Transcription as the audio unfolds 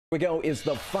We go. It's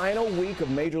the final week of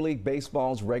Major League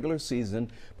Baseball's regular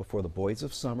season before the boys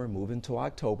of summer move into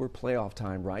October, playoff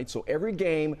time, right? So every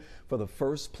game for the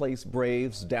first place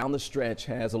Braves down the stretch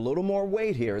has a little more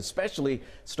weight here, especially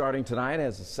starting tonight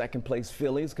as the second place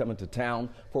Phillies coming to town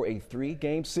for a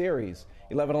 3-game series.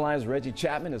 11 Alive's Reggie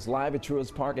Chatman is live at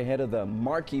Truist Park ahead of the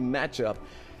marquee matchup.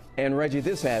 And Reggie,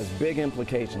 this has big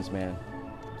implications, man.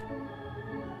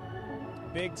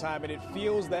 Big time, and it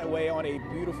feels that way on a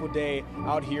beautiful day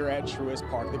out here at Truist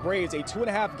Park. The Braves, a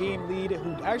 2.5-game lead,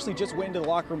 who actually just went into the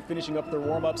locker room finishing up their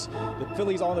warm-ups. The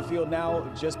Phillies on the field now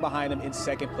just behind them in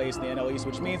second place in the NL East,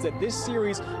 which means that this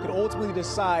series could ultimately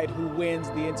decide who wins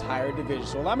the entire division.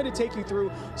 So allow me to take you through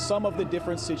some of the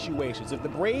different situations. If the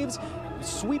Braves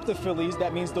sweep the Phillies,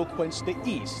 that means they'll clinch the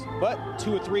East. But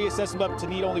 2 or 3, it sets them up to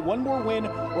need only one more win,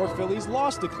 or Phillies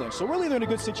lost to clinch. So really they're in a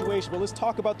good situation, but let's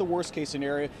talk about the worst-case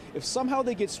scenario. If somehow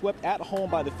they get swept at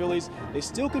home by the Phillies, they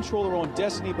still control their own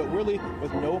destiny, but really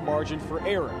with no margin for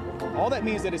error. All that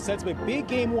means that it sets up a big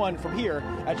game 1 from here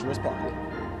at Truist Park.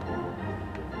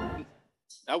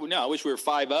 I wish we were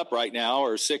 5 up right now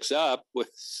or 6 up with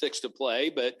 6 to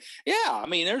play. But yeah, I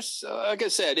mean, there's like I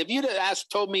said, if you'd have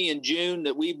told me in June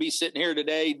that we'd be sitting here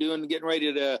today getting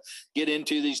ready to get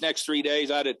into these next 3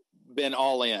 days, I'd have been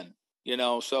all in, you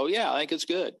know. So yeah, I think it's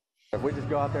good. If we just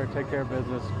go out there, take care of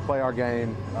business, play our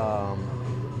game,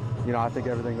 you know, I think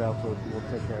everything else will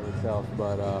take care of itself.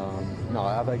 But no,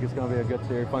 I think it's going to be a good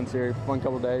series, fun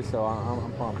couple of days. So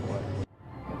I'm pumped for it.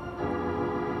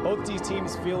 Both these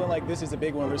teams feeling like this is a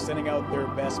big one. They're sending out their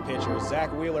best pitchers.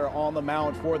 Zach Wheeler on the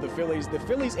mound for the Phillies. The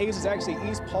Phillies ace is actually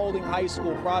East Paulding High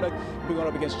School product. We're going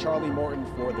up against Charlie Morton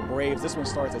for the Braves. This one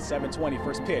starts at 7:20.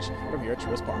 First pitch from here at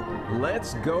Truist Park.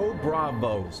 Let's go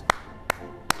Bravos.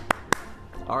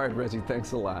 All right, Reggie,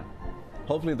 thanks a lot.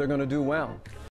 Hopefully they're going to do well.